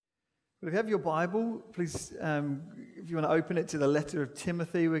But if you have your Bible, please, if you want to open it to the letter of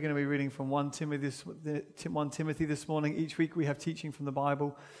Timothy, we're going to be reading from 1 Timothy this morning. Each week we have teaching from the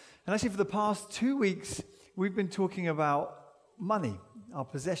Bible. And actually for the past 2 weeks, we've been talking about money, our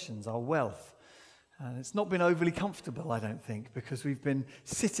possessions, our wealth. And it's not been overly comfortable, I don't think, because we've been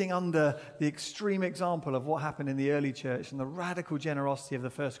sitting under the extreme example of what happened in the early church and the radical generosity of the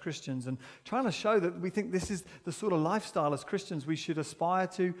first Christians, and trying to show that we think this is the sort of lifestyle as Christians we should aspire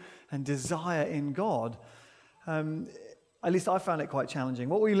to and desire in God. At least I found it quite challenging.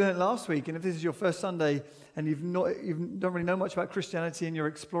 What we learned last week, and if this is your first Sunday and you don't really know much about Christianity and you're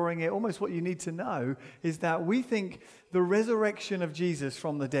exploring it, almost what you need to know is that we think the resurrection of Jesus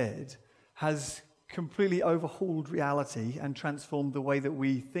from the dead has completely overhauled reality and transformed the way that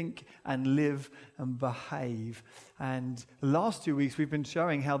we think and live and behave. And the last 2 weeks we've been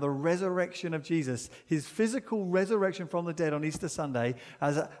showing how the resurrection of Jesus, his physical resurrection from the dead on Easter Sunday,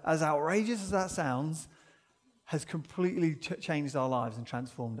 as outrageous as that sounds, has completely changed our lives and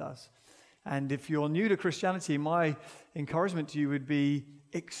transformed us. And if you're new to Christianity, my encouragement to you would be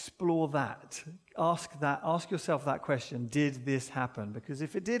explore that. Ask yourself that question. Did this happen? Because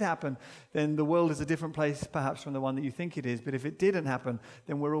if it did happen, then the world is a different place perhaps from the one that you think it is. But if it didn't happen,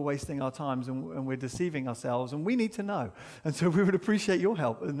 then we're all wasting our times and we're deceiving ourselves, and we need to know. And so we would appreciate your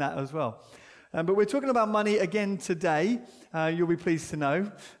help in that as well. But we're talking about money again today. You'll be pleased to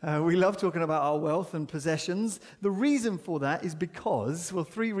know. We love talking about our wealth and possessions. The reason for that is because, well,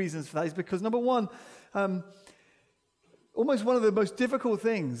 3 reasons for that is because, number one, almost one of the most difficult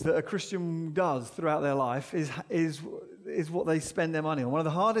things that a Christian does throughout their life is what they spend their money on. One of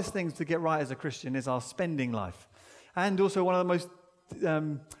the hardest things to get right as a Christian is our spending life. And also one of the most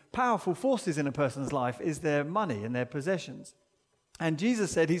powerful forces in a person's life is their money and their possessions. And Jesus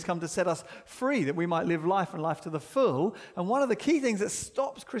said he's come to set us free, that we might live life and life to the full. And one of the key things that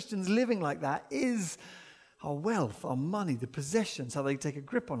stops Christians living like that is our wealth, our money, the possessions, how they take a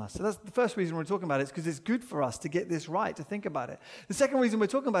grip on us. So that's the first reason we're talking about it, is because it's good for us to get this right, to think about it. The second reason we're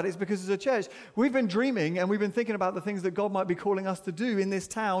talking about it is because as a church, we've been dreaming and we've been thinking about the things that God might be calling us to do in this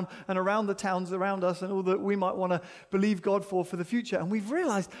town and around the towns around us and all that we might want to believe God for the future. And we've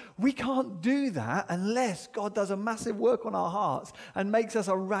realized we can't do that unless God does a massive work on our hearts and makes us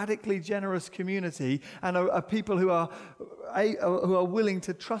a radically generous community and a people who are willing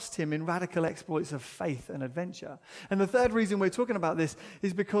to trust him in radical exploits of faith and adventure. And the third reason we're talking about this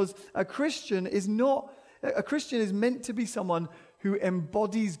is because a Christian is meant to be someone who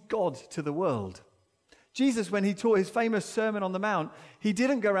embodies God to the world. Jesus, when he taught his famous Sermon on the Mount, he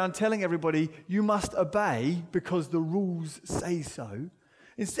didn't go around telling everybody, you must obey because the rules say so.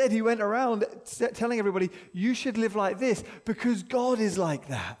 Instead, he went around telling everybody, you should live like this because God is like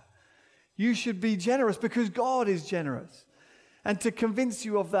that. You should be generous because God is generous. And to convince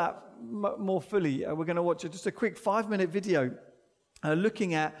you of that more fully, we're going to watch just a quick 5-minute video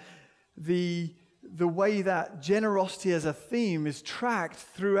looking at the way that generosity as a theme is tracked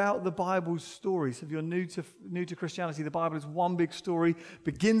throughout the Bible's story. So if you're new to Christianity, the Bible is one big story,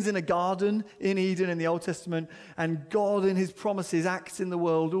 begins in a garden in Eden in the Old Testament, and God in his promises acts in the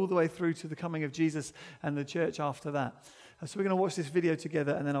world all the way through to the coming of Jesus and the church after that. So we're going to watch this video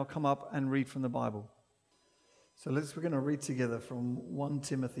together, and then I'll come up and read from the Bible. So we're going to read together from 1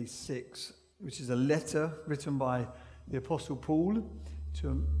 Timothy 6, which is a letter written by the Apostle Paul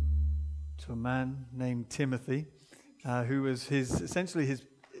to a man named Timothy, who was essentially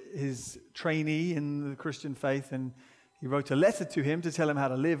his trainee in the Christian faith, and he wrote a letter to him to tell him how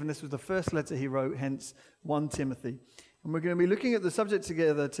to live, and this was the first letter he wrote, hence 1 Timothy. And we're going to be looking at the subject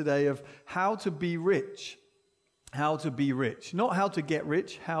together today of how to be rich. How to be rich. Not how to get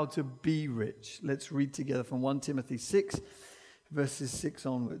rich, how to be rich. Let's read together from 1 Timothy 6, verses 6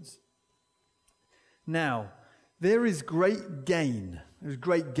 onwards. Now, there is great gain. There's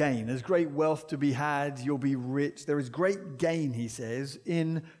great gain. There's great wealth to be had. You'll be rich. There is great gain, he says,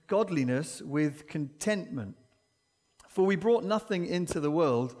 in godliness with contentment. For we brought nothing into the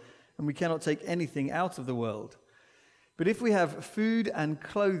world, and we cannot take anything out of the world. But if we have food and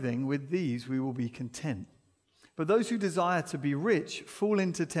clothing, with these we will be content. But those who desire to be rich fall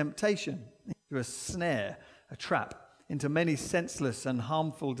into temptation, into a snare, a trap, into many senseless and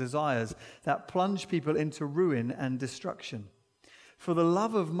harmful desires that plunge people into ruin and destruction. For the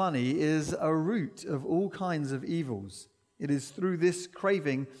love of money is a root of all kinds of evils. It is through this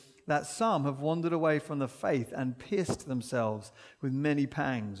craving that some have wandered away from the faith and pierced themselves with many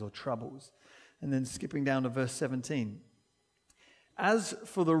pangs or troubles. And then skipping down to verse 17. As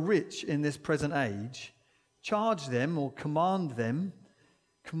for the rich in this present age, charge them or command them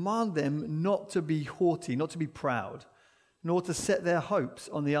not to be haughty, not to be proud, nor to set their hopes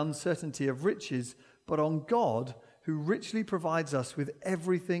on the uncertainty of riches, but on God, who richly provides us with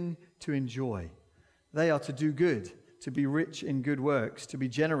everything to enjoy. They are to do good, to be rich in good works, to be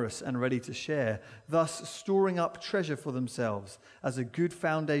generous and ready to share, thus storing up treasure for themselves as a good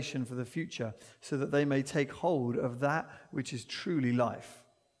foundation for the future, so that they may take hold of that which is truly life.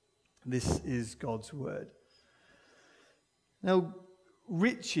 This is God's word. Now,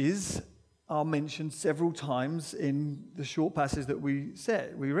 riches are mentioned several times in the short passage that we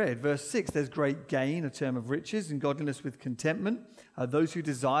read. Verse 6, there's great gain, a term of riches, and godliness with contentment. Those who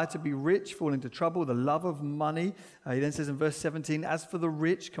desire to be rich fall into trouble, the love of money. He then says in verse 17, as for the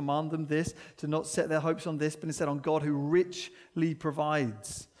rich, command them this, to not set their hopes on this, but instead on God who richly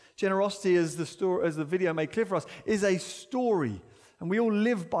provides. Generosity, as the video made clear for us, is a story. And we all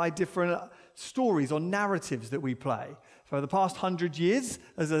live by different stories or narratives that we play. For the past 100 years,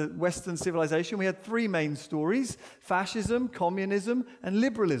 as a Western civilization, we had three main stories: fascism, communism, and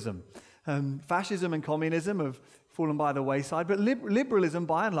liberalism. Fascism and communism have fallen by the wayside, but liberalism,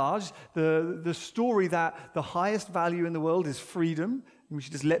 by and large, the story that the highest value in the world is freedom, and we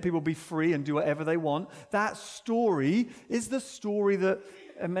should just let people be free and do whatever they want. That story is the story that,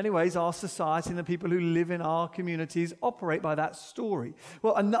 in many ways, our society and the people who live in our communities operate by that story.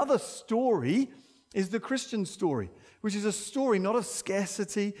 Well, another story is the Christian story, which is a story not of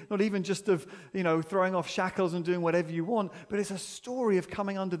scarcity, not even just of, throwing off shackles and doing whatever you want, but it's a story of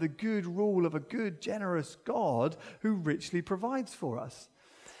coming under the good rule of a good, generous God who richly provides for us.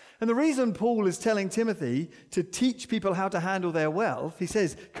 And the reason Paul is telling Timothy to teach people how to handle their wealth, he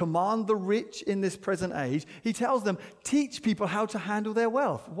says, command the rich in this present age. He tells them, teach people how to handle their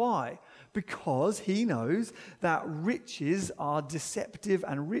wealth. Why? Because he knows that riches are deceptive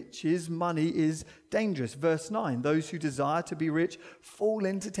and money is dangerous. Verse 9, those who desire to be rich fall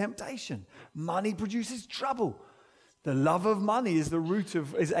into temptation. Money produces trouble. The love of money is a root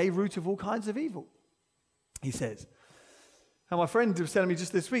of all kinds of evil, he says. And my friend was telling me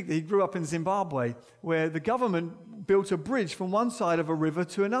just this week that he grew up in Zimbabwe, where the government built a bridge from one side of a river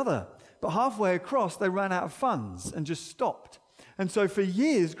to another. But halfway across, they ran out of funds and just stopped. And so for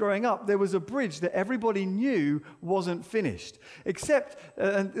years growing up, there was a bridge that everybody knew wasn't finished. Except,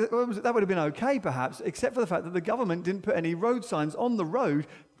 and that would have been okay perhaps, except for the fact that the government didn't put any road signs on the road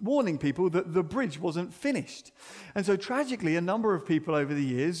warning people that the bridge wasn't finished. And so tragically, a number of people over the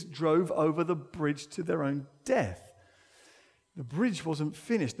years drove over the bridge to their own death. The bridge wasn't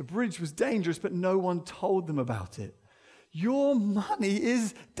finished. The bridge was dangerous, but no one told them about it. Your money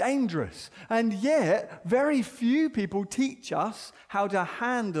is dangerous, and yet very few people teach us how to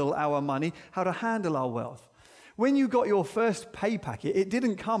handle our money, how to handle our wealth. When you got your first pay packet, it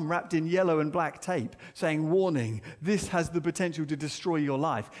didn't come wrapped in yellow and black tape saying, warning, this has the potential to destroy your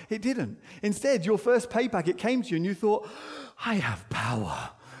life. It didn't. Instead, your first pay packet came to you and you thought, I have power.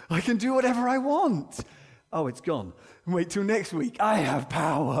 I can do whatever I want. Oh, it's gone. Wait till next week. I have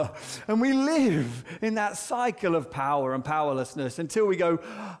power. And we live in that cycle of power and powerlessness until we go,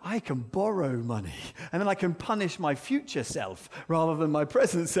 I can borrow money. And then I can punish my future self rather than my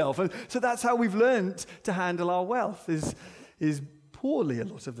present self. And so that's how we've learned to handle our wealth, is poorly a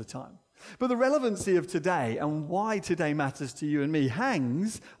lot of the time. But the relevancy of today and why today matters to you and me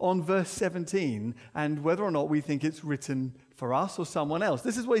hangs on verse 17 and whether or not we think it's written for us or someone else.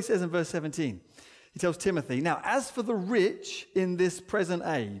 This is what he says in verse 17. He tells Timothy, now, as for the rich in this present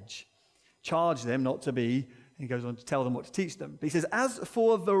age, charge them not to be, and he goes on to tell them what to teach them. But he says, as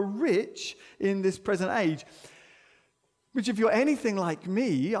for the rich in this present age, which if you're anything like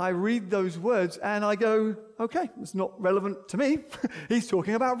me, I read those words and I go, okay, it's not relevant to me. He's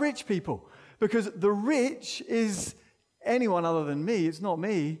talking about rich people. Because the rich is anyone other than me. It's not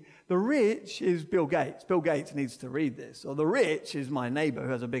me. The rich is Bill Gates. Bill Gates needs to read this. Or the rich is my neighbor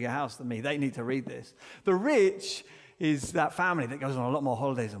who has a bigger house than me. They need to read this. The rich is that family that goes on a lot more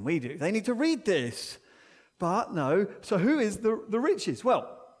holidays than we do. They need to read this. But no. So who is the richest?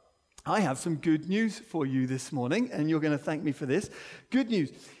 Well, I have some good news for you this morning, and you're going to thank me for this. Good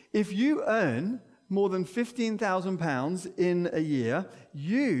news. If you earn more than £15,000 in a year,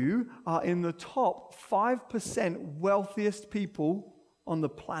 you are in the top 5% wealthiest people on the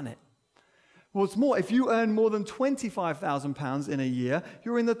planet. What's more, if you earn more than £25,000 in a year,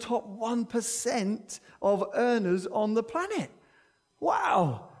 you're in the top 1% of earners on the planet.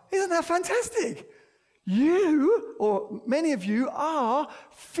 Wow! Isn't that fantastic? You, or many of you, are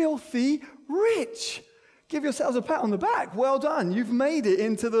filthy rich. Give yourselves a pat on the back. Well done. You've made it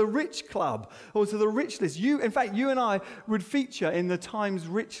into the rich club or to the rich list. In fact, you and I would feature in the Times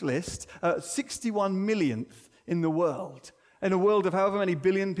rich list 61 millionth in the world. In a world of however many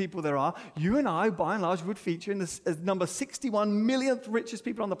billion people there are, you and I, by and large, would feature in the number 61 millionth richest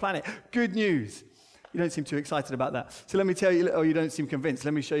people on the planet. Good news. You don't seem too excited about that. So let me tell you, you don't seem convinced.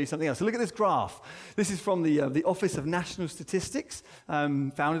 Let me show you something else. So look at this graph. This is from the Office of National Statistics,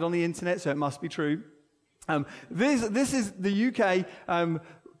 founded on the internet, so it must be true. This is the UK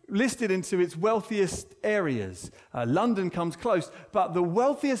listed into its wealthiest areas. London comes close, but the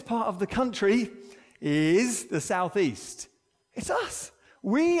wealthiest part of the country is the southeast. It's us.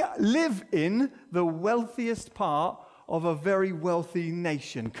 We live in the wealthiest part of a very wealthy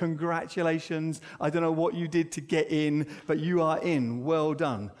nation. Congratulations. I don't know what you did to get in, but you are in. Well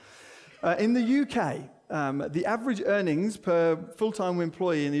done. In the UK, the average earnings per full-time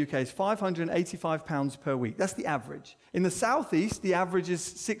employee in the UK is £585 per week. That's the average. In the southeast, the average is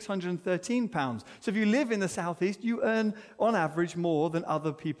 £613. So if you live in the southeast, you earn, on average, more than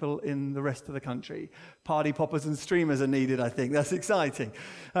other people in the rest of the country. Party poppers and streamers are needed, I think. That's exciting.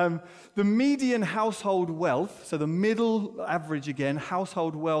 The median household wealth, so the middle average again,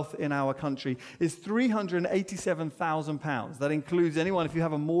 household wealth in our country is £387,000. That includes anyone, if you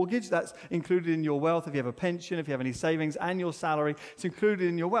have a mortgage, that's included in your wealth. If you have a pension, if you have any savings, and your salary, it's included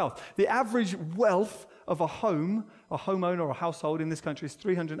in your wealth. The average wealth of a homeowner or a household in this country is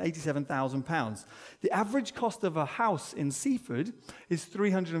 £387,000. The average cost of a house in Seaford is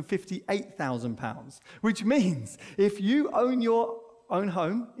 £358,000, which means if you own your own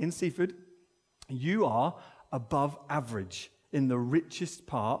home in Seaford, you are above average in the richest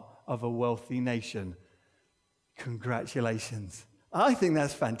part of a wealthy nation. Congratulations. I think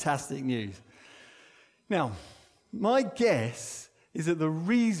that's fantastic news. Now, my guess is that the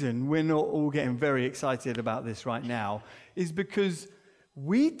reason we're not all getting very excited about this right now is because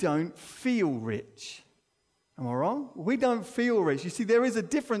we don't feel rich. Am I wrong? We don't feel rich. You see, there is a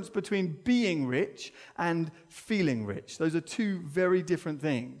difference between being rich and feeling rich. Those are two very different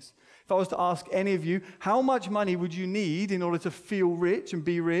things. If I was to ask any of you, how much money would you need in order to feel rich and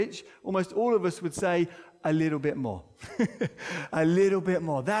be rich? Almost all of us would say, a little bit more. A little bit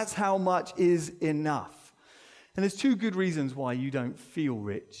more. That's how much is enough. And there's two good reasons why you don't feel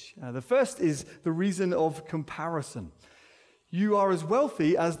rich. The first is the reason of comparison. You are as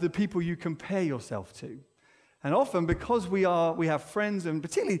wealthy as the people you compare yourself to. And often, because we have friends, and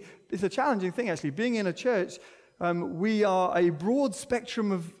particularly, it's a challenging thing actually, being in a church, we are a broad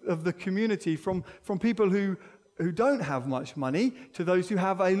spectrum of the community, from people who don't have much money to those who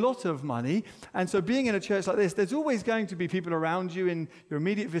have a lot of money. And so being in a church like this, there's always going to be people around you in your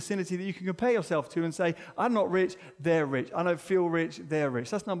immediate vicinity that you can compare yourself to and say, I'm not rich, they're rich. I don't feel rich, they're rich.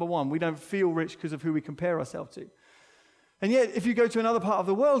 That's number one. We don't feel rich because of who we compare ourselves to. And yet, if you go to another part of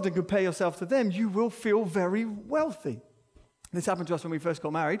the world and compare yourself to them, you will feel very wealthy. This happened to us when we first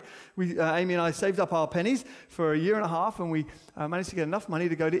got married. Amy and I saved up our pennies for a year and a half, and we managed to get enough money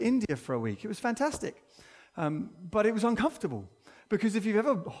to go to India for a week. It was fantastic. But it was uncomfortable, because if you've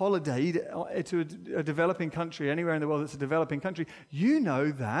ever holidayed to a developing country, anywhere in the world that's a developing country, you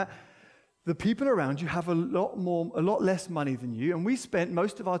know that the people around you have a lot less money than you, and we spent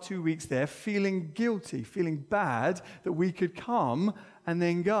most of our 2 weeks there feeling guilty, feeling bad that we could come and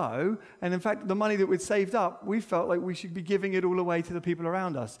then go, and in fact, the money that we'd saved up, we felt like we should be giving it all away to the people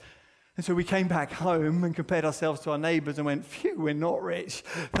around us. And so we came back home and compared ourselves to our neighbors and went, phew, we're not rich,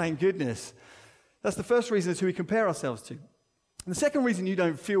 thank goodness. That's the first reason, is who we compare ourselves to. And the second reason you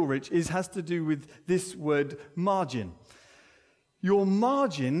don't feel rich has to do with this word, margin. Your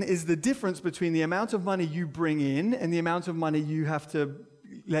margin is the difference between the amount of money you bring in and the amount of money you have to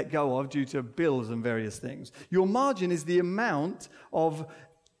let go of due to bills and various things. Your margin is the amount of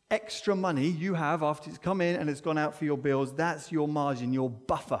extra money you have after it's come in and it's gone out for your bills. That's your margin, your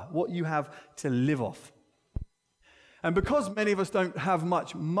buffer, what you have to live off. And because many of us don't have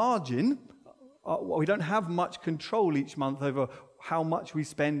much margin, we don't have much control each month over how much we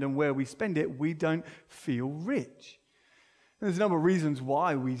spend and where we spend it, we don't feel rich. And there's a number of reasons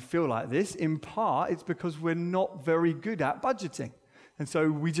why we feel like this. In part, it's because we're not very good at budgeting. And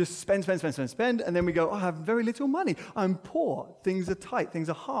so we just spend, and then we go, I have very little money. I'm poor. Things are tight. Things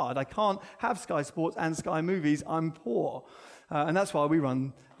are hard. I can't have Sky Sports and Sky Movies. I'm poor. And that's why we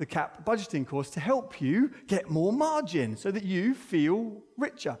run the CAP budgeting course, to help you get more margin so that you feel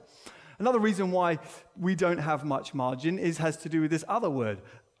richer. Another reason why we don't have much margin has to do with this other word,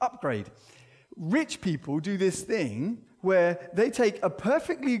 upgrade. Rich people do this thing where they take a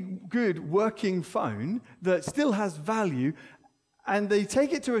perfectly good working phone that still has value, and they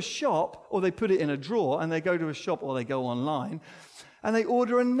take it to a shop, or they put it in a drawer and they go to a shop or they go online, and they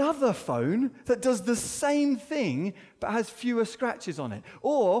order another phone that does the same thing but has fewer scratches on it.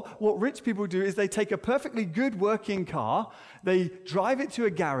 Or what rich people do is they take a perfectly good working car, they drive it to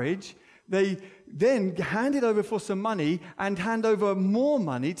a garage, they then hand it over for some money and hand over more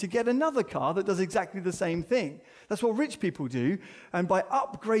money to get another car that does exactly the same thing. That's what rich people do. And by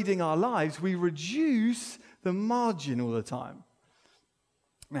upgrading our lives, we reduce the margin all the time.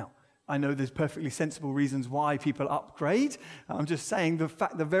 Now, I know there's perfectly sensible reasons why people upgrade. I'm just saying the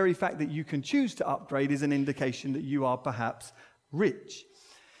very fact that you can choose to upgrade is an indication that you are perhaps rich.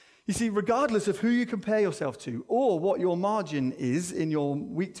 You see, regardless of who you compare yourself to or what your margin is in your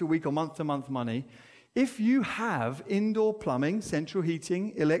week-to-week or month-to-month money, if you have indoor plumbing, central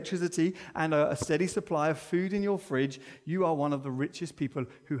heating, electricity, and a steady supply of food in your fridge, you are one of the richest people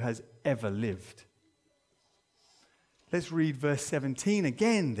who has ever lived. Let's read verse 17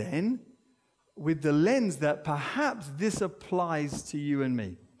 again then, with the lens that perhaps this applies to you and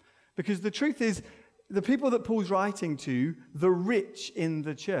me. Because the truth is, the people that Paul's writing to, the rich in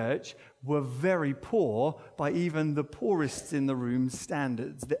the church, were very poor by even the poorest in the room's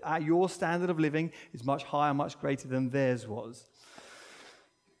standards. Your standard of living is much higher, much greater than theirs was.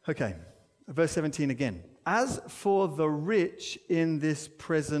 Okay, verse 17 again. As for the rich in this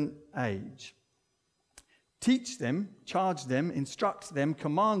present age, teach them, charge them, instruct them,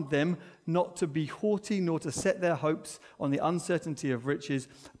 command them not to be haughty nor to set their hopes on the uncertainty of riches,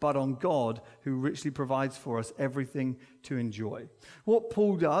 but on God who richly provides for us everything to enjoy. What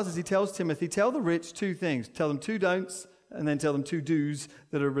Paul does is he tells Timothy, tell the rich two things. Tell them two don'ts and then tell them two do's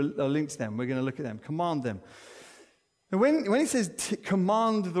that are linked to them. We're going to look at them. Command them. And when he says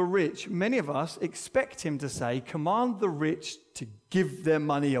command the rich, many of us expect him to say, command the rich to give their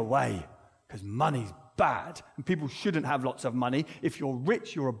money away because money's bad, and people shouldn't have lots of money. If you're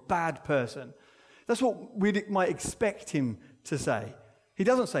rich, you're a bad person. That's what we might expect him to say. He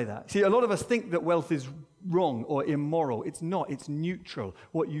doesn't say that. See, a lot of us think that wealth is wrong or immoral. It's not. It's neutral.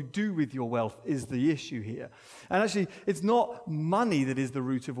 What you do with your wealth is the issue here. And actually, it's not money that is the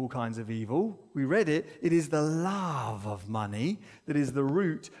root of all kinds of evil. We read it. It is the love of money that is the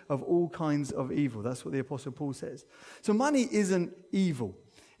root of all kinds of evil. That's what the Apostle Paul says. So money isn't evil.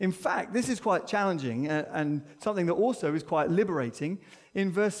 In fact, this is quite challenging and something that also is quite liberating.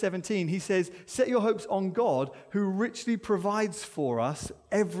 In verse 17, he says, set your hopes on God who richly provides for us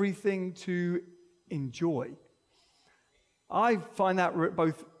everything to enjoy. I find that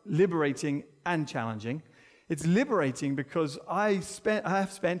both liberating and challenging. It's liberating because I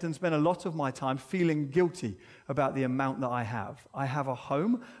have spent a lot of my time feeling guilty about the amount that I have. I have a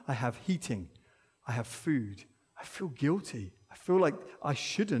home, I have heating, I have food. I feel guilty. I feel like I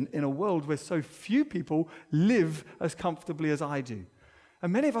shouldn't in a world where so few people live as comfortably as I do.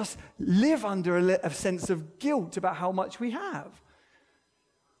 And many of us live under a sense of guilt about how much we have.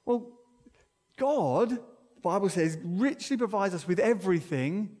 Well, God, the Bible says, richly provides us with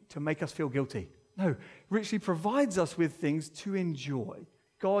everything to make us feel guilty. No, richly provides us with things to enjoy.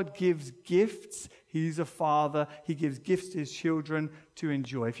 God gives gifts. He's a father. He gives gifts to his children to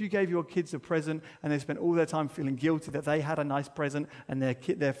enjoy. If you gave your kids a present and they spent all their time feeling guilty that they had a nice present and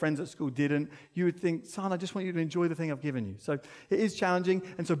their friends at school didn't, you would think, son, I just want you to enjoy the thing I've given you. So it is challenging.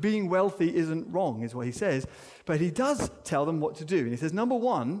 And so being wealthy isn't wrong, is what he says. But he does tell them what to do. And he says, number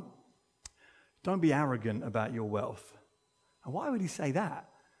one, don't be arrogant about your wealth. And why would he say that?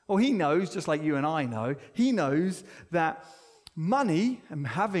 Well, he knows, just like you and I know, he knows that money and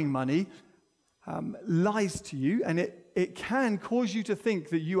having money lies to you, and it can cause you to think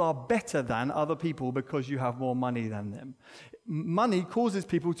that you are better than other people because you have more money than them. Money causes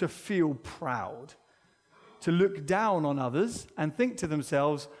people to feel proud, to look down on others and think to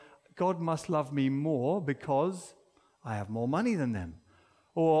themselves, God must love me more because I have more money than them.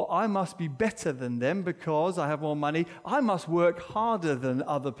 Or I must be better than them because I have more money. I must work harder than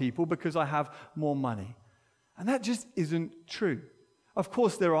other people because I have more money. And that just isn't true. Of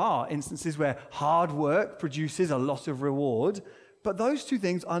course, there are instances where hard work produces a lot of reward, but those two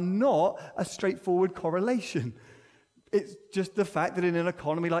things are not a straightforward correlation. It's just the fact that in an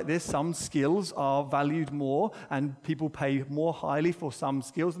economy like this, some skills are valued more and people pay more highly for some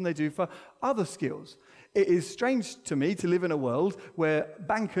skills than they do for other skills. It is strange to me to live in a world where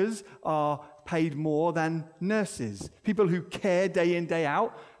bankers are paid more than nurses. People who care day in, day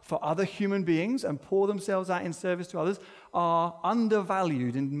out for other human beings and pour themselves out in service to others are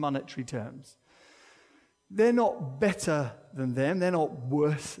undervalued in monetary terms. They're not better than them. They're not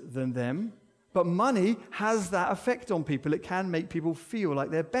worse than them. But money has that effect on people. It can make people feel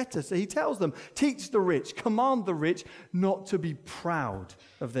like they're better. So he tells them, teach the rich, command the rich not to be proud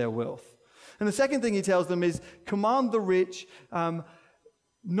of their wealth. And the second thing he tells them is command the rich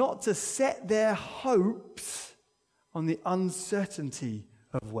not to set their hopes on the uncertainty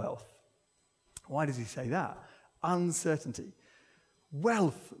of wealth. Why does he say that? Uncertainty.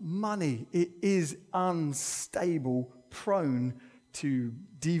 Wealth, money, it is unstable, prone to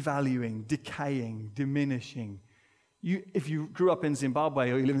devaluing, decaying, diminishing. If you grew up in Zimbabwe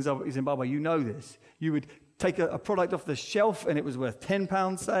or you live in Zimbabwe, you know this. You would take a product off the shelf and it was worth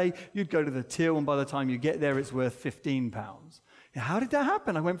 £10, say. You'd go to the till and by the time you get there, it's worth £15. Now, how did that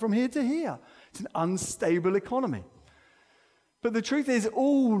happen? I went from here to here. It's an unstable economy. But the truth is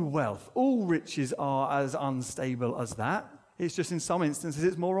all wealth, all riches are as unstable as that. It's just in some instances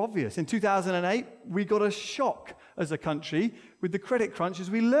it's more obvious. In 2008, we got a shock as a country with the credit crunch as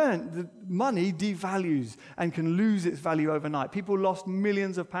we learned that money devalues and can lose its value overnight. People lost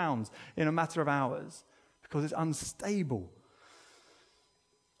millions of pounds in a matter of hours because it's unstable.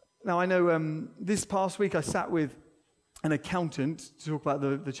 Now, I know this past week I sat with an accountant to talk about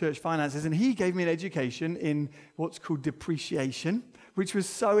the church finances, and he gave me an education in what's called depreciation, which was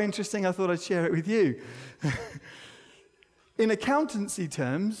so interesting I thought I'd share it with you. In accountancy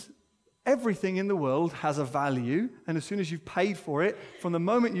terms, everything in the world has a value, and as soon as you've paid for it, from the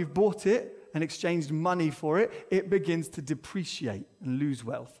moment you've bought it and exchanged money for it, it begins to depreciate and lose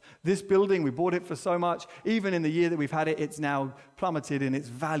wealth. This building, we bought it for so much. Even in the year that we've had it, it's now plummeted in its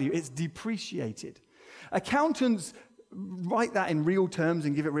value. It's depreciated. Accountants write that in real terms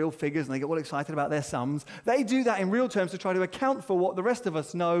and give it real figures, and they get all excited about their sums. They do that in real terms to try to account for what the rest of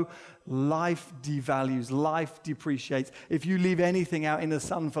us know. Life devalues, life depreciates. If you leave anything out in the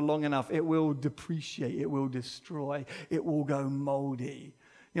sun for long enough, it will depreciate, it will destroy, it will go moldy.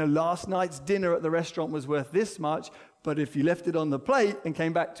 You know, last night's dinner at the restaurant was worth this much, but if you left it on the plate and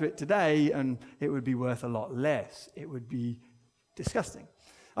came back to it today, and it would be worth a lot less. It would be disgusting.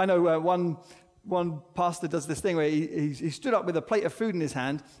 I know one pastor does this thing where he stood up with a plate of food in his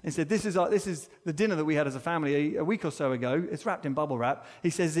hand and said, this is the dinner that we had as a family a week or so ago. It's wrapped in bubble wrap. He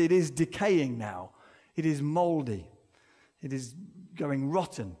says it is decaying now. It is moldy. It is going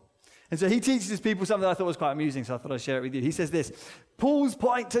rotten. And so he teaches his people something that I thought was quite amusing, so I thought I'd share it with you. He says this: Paul's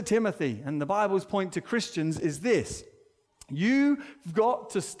point to Timothy and the Bible's point to Christians is this: you've got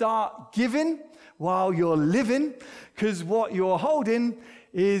to start giving while you're living, because what you're holding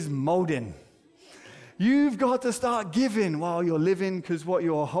is molding. You've got to start giving while you're living, because what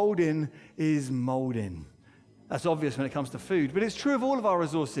you're holding is molding. That's obvious when it comes to food, but it's true of all of our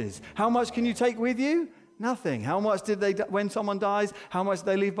resources. How much can you take with you? Nothing. How much did they, when someone dies, how much did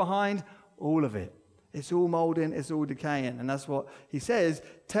they leave behind? All of it. It's all molding, it's all decaying. And that's what he says.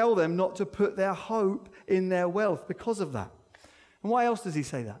 Tell them not to put their hope in their wealth because of that. And why else does he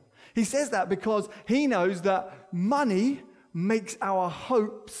say that? He says that because he knows that money makes our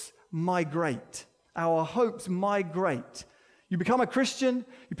hopes migrate. Our hopes migrate. You become a Christian,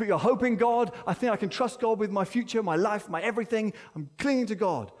 you put your hope in God. I think I can trust God with my future, my life, my everything. I'm clinging to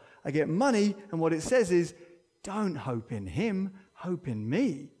God. I get money, and what it says is, don't hope in him, hope in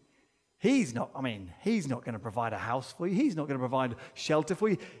me. He's not going to provide a house for you. He's not going to provide shelter for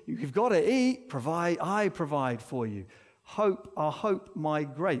you. You've got to eat, I provide for you. Our hope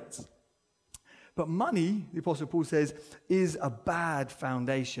migrates. But money, the Apostle Paul says, is a bad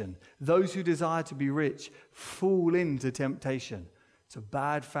foundation. Those who desire to be rich fall into temptation. It's a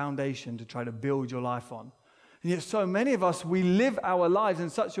bad foundation to try to build your life on. And yet so many of us, we live our lives in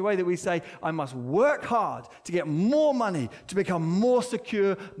such a way that we say, I must work hard to get more money, to become more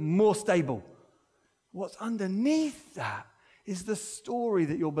secure, more stable. What's underneath that is the story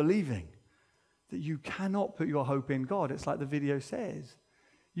that you're believing, that you cannot put your hope in God. It's like the video says.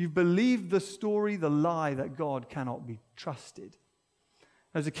 You've believed the story, the lie that God cannot be trusted.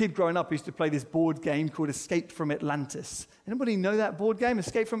 As a kid growing up, I used to play this board game called Escape from Atlantis. Anybody know that board game,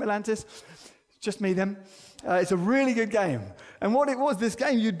 Escape from Atlantis? Just me then. It's a really good game. And what it was, this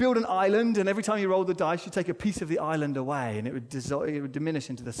game, you'd build an island, and every time you rolled the dice, you'd take a piece of the island away, and it would diminish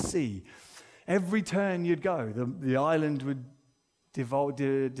into the sea. Every turn you'd go, the island would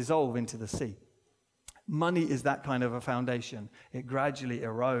dissolve into the sea. Money is that kind of a foundation. It gradually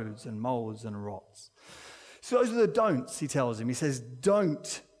erodes and molds and rots. So those are the don'ts, he tells him. He says,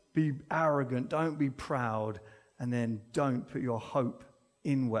 don't be arrogant, don't be proud, and then don't put your hope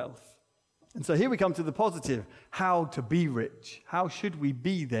in wealth. And so here we come to the positive, how to be rich. How should we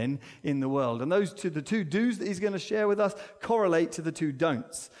be then in the world? And the two do's that he's going to share with us correlate to the two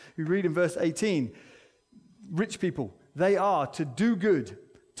don'ts. We read in verse 18, rich people, they are to do good,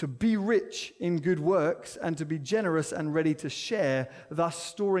 to be rich in good works and to be generous and ready to share, thus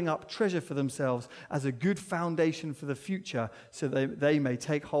storing up treasure for themselves as a good foundation for the future so they may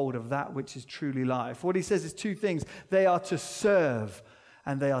take hold of that which is truly life. What he says is two things. They are to serve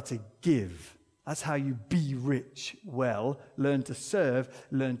and they are to give. That's how you be rich well. Learn to serve,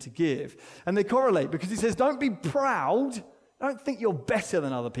 learn to give. And they correlate because he says, don't be proud. Don't think you're better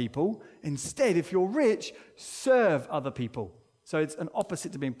than other people. Instead, if you're rich, serve other people. So it's an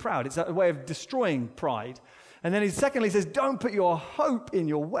opposite to being proud. It's a way of destroying pride. And then he secondly says, don't put your hope in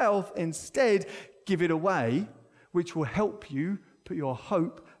your wealth. Instead, give it away, which will help you put your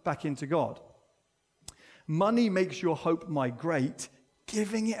hope back into God. Money makes your hope migrate.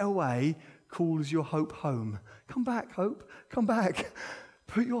 Giving it away calls your hope home. Come back, hope. Come back.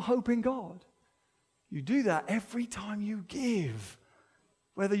 Put your hope in God. You do that every time you give.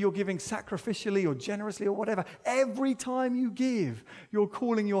 Whether you're giving sacrificially or generously or whatever, every time you give, you're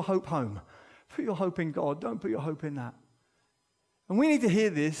calling your hope home. Put your hope in God. Don't put your hope in that. And we need to hear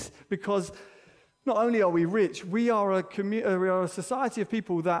this because not only are we rich, we are a society of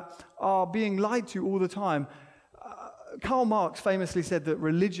people that are being lied to all the time. Karl Marx famously said that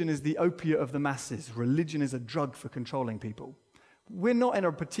religion is the opiate of the masses. Religion is a drug for controlling people. We're not in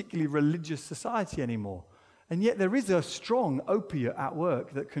a particularly religious society anymore. And yet there is a strong opiate at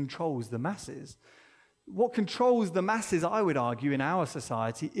work that controls the masses. What controls the masses, I would argue, in our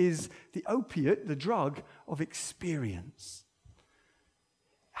society is the opiate, the drug of experience.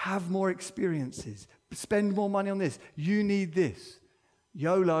 Have more experiences. Spend more money on this. You need this.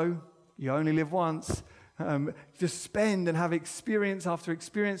 YOLO, you only live once. Just spend and have experience after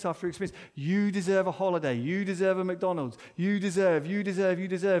experience after experience. You deserve a holiday. You deserve a McDonald's. You deserve.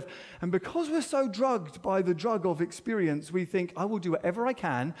 And because we're so drugged by the drug of experience, we think, I will do whatever I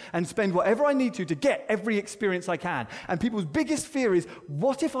can and spend whatever I need to get every experience I can. And people's biggest fear is,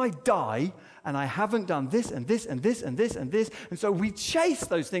 what if I die and I haven't done this and this and this and this and this? And so we chase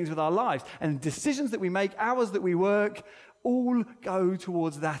those things with our lives. And decisions that we make, hours that we work, all go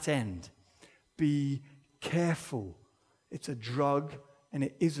towards that end. Be careful. It's a drug and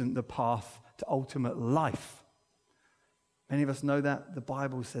it isn't the path to ultimate life. Many of us know that. The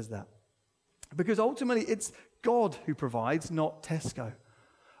Bible says that. Because ultimately it's God who provides, not Tesco.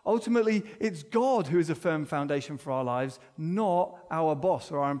 Ultimately it's God who is a firm foundation for our lives, not our boss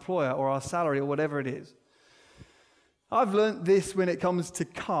or our employer or our salary or whatever it is. I've learned this when it comes to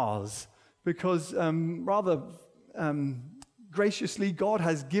cars because graciously, God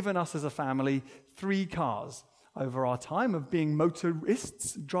has given us as a family 3 cars over our time of being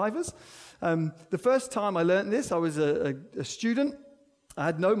motorists, drivers. The first time I learned this, I was a student. I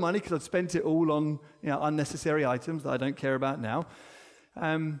had no money because I'd spent it all on unnecessary items that I don't care about now.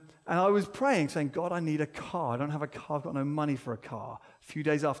 And I was praying, saying, God, I need a car. I don't have a car. I've got no money for a car. A few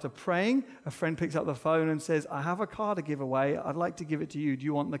days after praying, a friend picks up the phone and says, I have a car to give away. I'd like to give it to you. Do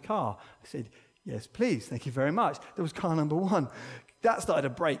you want the car? I said, yes, please. Thank you very much. That was car number 1. That started to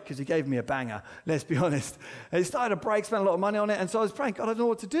break because he gave me a banger, let's be honest. It started to break, spent a lot of money on it, and so I was praying, God, I don't know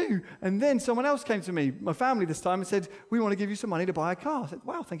what to do. And then someone else came to me, my family this time, and said, we want to give you some money to buy a car. I said,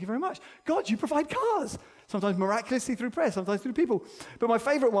 wow, thank you very much. God, you provide cars. Sometimes miraculously through prayer, sometimes through people. But my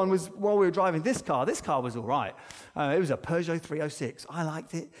favorite one was while we were driving this car. This car was all right. It was a Peugeot 306. I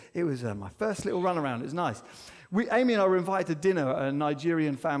liked it. It was my first little run around. It was nice. Amy and I were invited to dinner at a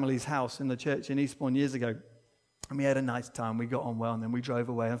Nigerian family's house in the church in Eastbourne years ago. And we had a nice time. We got on well, and then we drove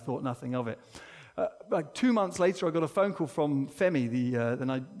away and thought nothing of it. Like 2 months later, I got a phone call from Femi,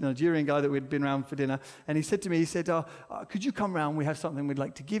 the Nigerian guy that we'd been around for dinner. And he said to me, could you come round? We have something we'd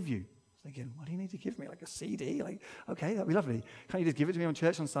like to give you. I was thinking, what do you need to give me? Like a CD? Like, okay, that'd be lovely. Can't you just give it to me on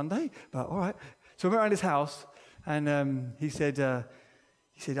church on Sunday? But all right. So we went around his house, and he said,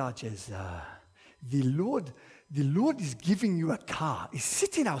 Jez, the Lord is giving you a car. He's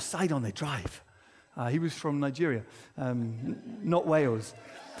sitting outside on the drive. He was from Nigeria, not Wales.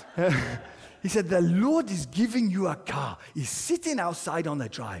 He said, the Lord is giving you a car. He's sitting outside on the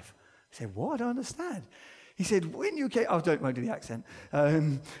drive. I said, what? I don't understand. He said, when you came... won't do the accent.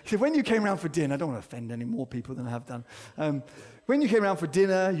 He said, when you came around for dinner... I don't want to offend any more people than I have done. When you came around for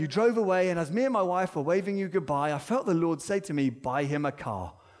dinner, you drove away, and as me and my wife were waving you goodbye, I felt the Lord say to me, buy him a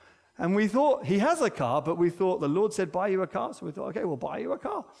car. And we thought, he has a car, but we thought the Lord said, buy you a car. So we thought, okay, we'll buy you a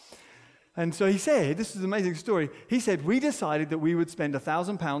car. And so he said, this is an amazing story, he said, we decided that we would spend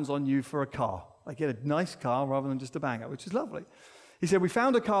 £1,000 on you for a car. Like get a nice car rather than just a banger, which is lovely. He said, we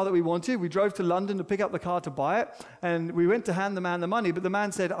found a car that we wanted. We drove to London to pick up the car to buy it. And we went to hand the man the money. But the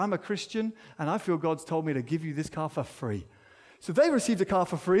man said, I'm a Christian, and I feel God's told me to give you this car for free. So they received a car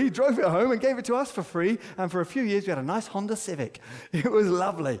for free, drove it home, and gave it to us for free. And for a few years, we had a nice Honda Civic. It was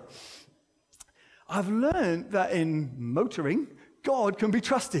lovely. I've learned that in motoring, God can be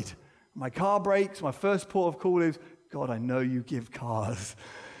trusted. My car breaks. My first port of call is, God, I know you give cars.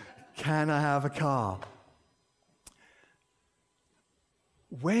 Can I have a car?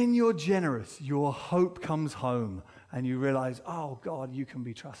 When you're generous, your hope comes home and you realize, oh, God, you can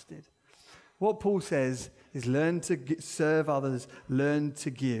be trusted. What Paul says is learn to serve others, learn to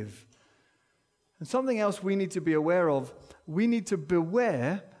give. And something else we need to be aware of, we need to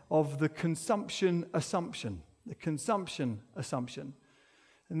beware of the consumption assumption. The consumption assumption.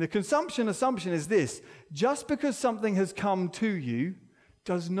 And the consumption assumption is this: just because something has come to you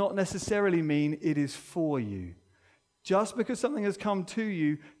does not necessarily mean it is for you. Just because something has come to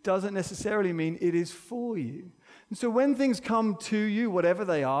you doesn't necessarily mean it is for you. And so when things come to you, whatever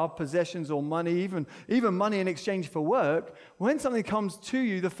they are, possessions or money, even money in exchange for work, when something comes to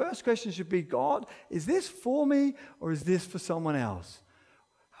you, the first question should be, God, is this for me or is this for someone else?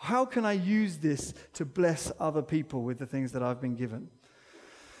 How can I use this to bless other people with the things that I've been given?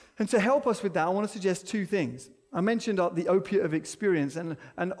 And to help us with that, I want to suggest two things. I mentioned the opiate of experience, and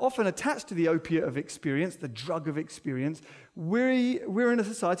often attached to the opiate of experience, the drug of experience, we're in a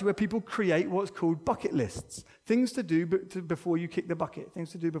society where people create what's called bucket lists, things to do before you kick the bucket, things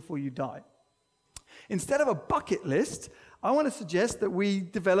to do before you die. Instead of a bucket list, I want to suggest that we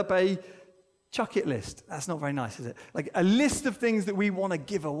develop a chuck it list. That's not very nice, is it? Like a list of things that we want to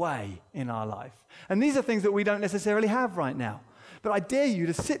give away in our life. And these are things that we don't necessarily have right now. But I dare you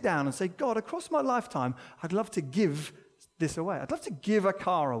to sit down and say, God, across my lifetime, I'd love to give this away. I'd love to give a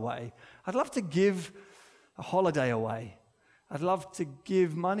car away. I'd love to give a holiday away. I'd love to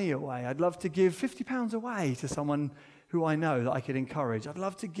give money away. I'd love to give £50 away to someone who I know that I could encourage. I'd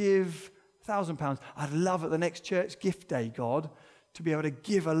love to give £1,000. I'd love at the next church gift day, God, to be able to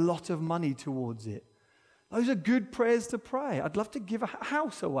give a lot of money towards it. Those are good prayers to pray. I'd love to give a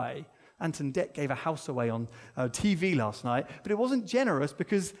house away. Anton Deck gave a house away on TV last night, but it wasn't generous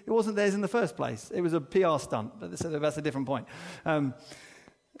because it wasn't theirs in the first place. It was a PR stunt, but that's a different point.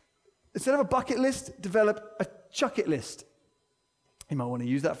 Instead of a bucket list, develop a chuck it list. You might want to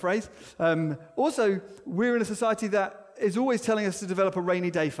use that phrase. Also, we're in a society that is always telling us to develop a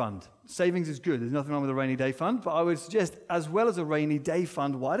rainy day fund. Savings is good. There's nothing wrong with a rainy day fund, but I would suggest, as well as a rainy day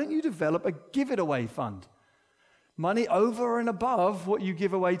fund, why don't you develop a give it away fund? Money over and above what you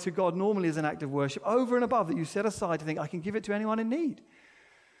give away to God normally as an act of worship, over and above that you set aside to think, I can give it to anyone in need.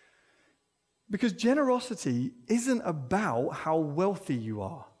 Because generosity isn't about how wealthy you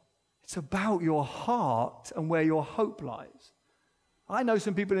are. It's about your heart and where your hope lies. I know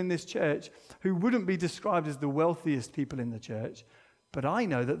some people in this church who wouldn't be described as the wealthiest people in the church, but I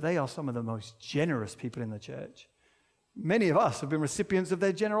know that they are some of the most generous people in the church. Many of us have been recipients of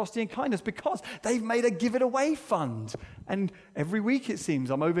their generosity and kindness because they've made a give it away fund. And every week it seems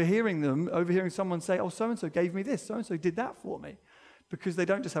I'm overhearing someone say, oh, so-and-so gave me this, so-and-so did that for me. Because they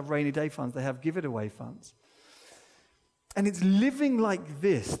don't just have rainy day funds, they have give it away funds. And it's living like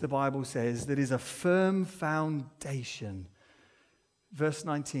this, the Bible says, that is a firm foundation. Verse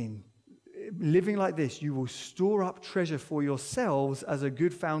 19, living like this, you will store up treasure for yourselves as a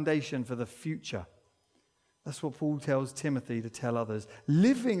good foundation for the future. That's what Paul tells Timothy to tell others.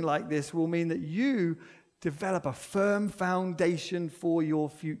 Living like this will mean that you develop a firm foundation for your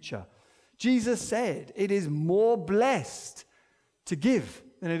future. Jesus said, it is more blessed to give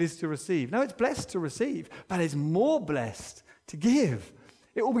than it is to receive. No, it's blessed to receive, but it's more blessed to give.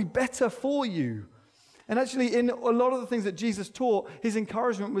 It will be better for you. And actually, in a lot of the things that Jesus taught, his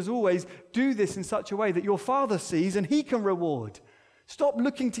encouragement was always, do this in such a way that your Father sees and he can reward. Stop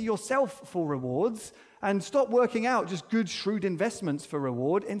looking to yourself for rewards and stop working out just good, shrewd investments for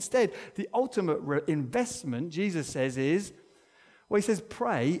reward. Instead, the ultimate investment, Jesus says, is, well, he says,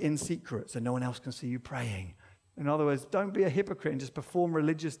 pray in secret so no one else can see you praying. In other words, don't be a hypocrite and just perform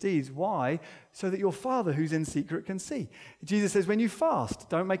religious deeds. Why? So that your Father who's in secret can see. Jesus says, when you fast,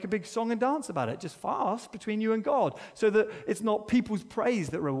 don't make a big song and dance about it. Just fast between you and God so that it's not people's praise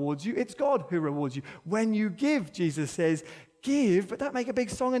that rewards you. It's God who rewards you. When you give, Jesus says, give, but don't make a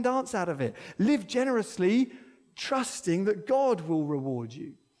big song and dance out of it. Live generously, trusting that God will reward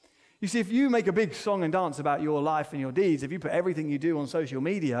you. You see, if you make a big song and dance about your life and your deeds, if you put everything you do on social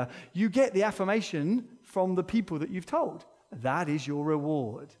media, you get the affirmation from the people that you've told. That is your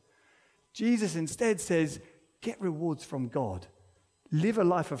reward. Jesus instead says, get rewards from God. Live a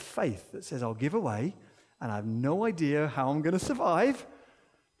life of faith that says, I'll give away, and I have no idea how I'm going to survive,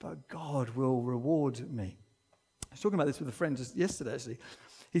 but God will reward me. I was talking about this with a friend just yesterday, actually.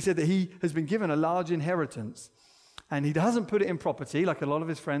 He said that he has been given a large inheritance. And he doesn't put it in property, like a lot of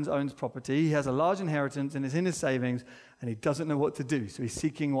his friends owns property. He has a large inheritance and it's in his savings, and he doesn't know what to do. So he's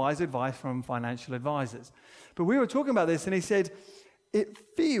seeking wise advice from financial advisors. But we were talking about this, and he said, it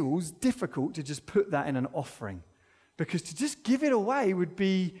feels difficult to just put that in an offering, because to just give it away would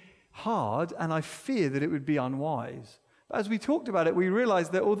be hard, and I fear that it would be unwise. But as we talked about it, we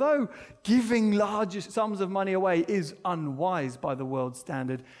realized that although giving large sums of money away is unwise by the world's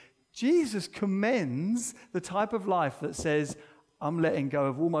standard, Jesus commends the type of life that says, I'm letting go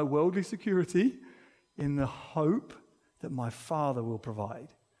of all my worldly security in the hope that my Father will provide.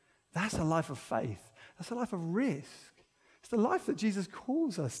 That's a life of faith. That's a life of risk. It's the life that Jesus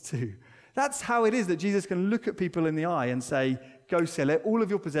calls us to. That's how it is that Jesus can look at people in the eye and say, go sell it, all of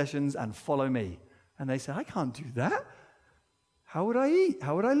your possessions, and follow me. And they say, I can't do that. How would I eat?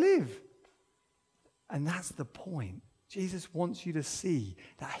 How would I live? And that's the point. Jesus wants you to see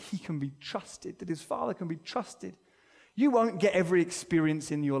that he can be trusted, that his Father can be trusted. You won't get every experience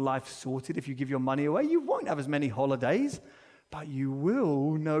in your life sorted if you give your money away. You won't have as many holidays, but you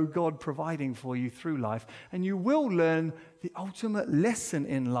will know God providing for you through life, and you will learn the ultimate lesson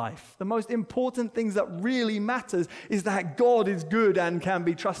in life. The most important things that really matters is that God is good and can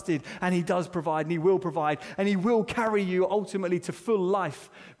be trusted, and he does provide, and he will carry you ultimately to full life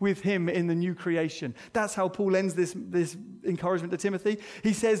with him in the new creation. That's how Paul ends this encouragement to Timothy.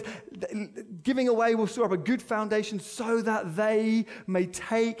 He says, giving away will store up a good foundation so that they may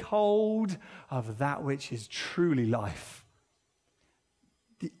take hold of that which is truly life.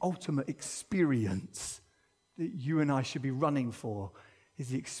 The ultimate experience that you and I should be running for is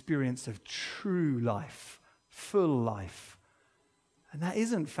the experience of true life, full life. And that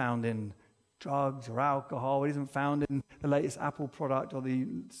isn't found in drugs or alcohol. It isn't found in the latest Apple product or the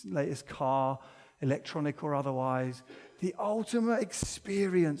latest car, electronic or otherwise. The ultimate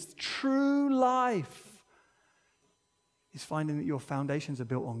experience, true life, is finding that your foundations are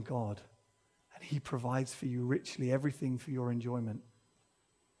built on God, and he provides for you richly everything for your enjoyment.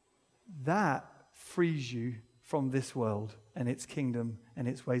 That frees you from this world and its kingdom and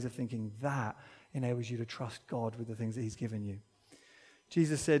its ways of thinking. That enables you to trust God with the things that he's given you.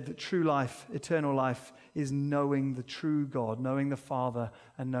 Jesus said that true life, eternal life, is knowing the true God, knowing the Father,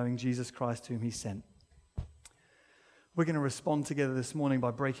 and knowing Jesus Christ whom he sent. We're going to respond together this morning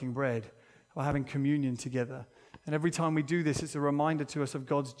by breaking bread, by having communion together. And every time we do this, it's a reminder to us of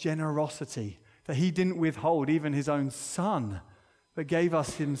God's generosity, that he didn't withhold even his own Son, but gave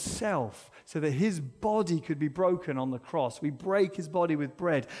us himself so that his body could be broken on the cross. We break his body with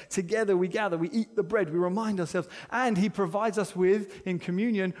bread. Together we gather, we eat the bread, we remind ourselves, and he provides us with, in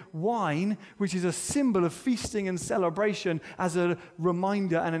communion, wine, which is a symbol of feasting and celebration, as a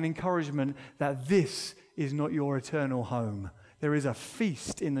reminder and an encouragement that this is not your eternal home. There is a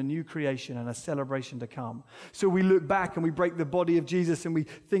feast in the new creation and a celebration to come. So we look back and we break the body of Jesus and we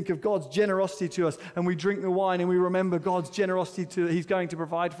think of God's generosity to us, and we drink the wine and we remember God's generosity he's going to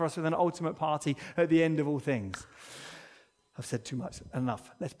provide for us with an ultimate party at the end of all things. I've said too much.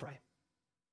 Enough. Let's pray.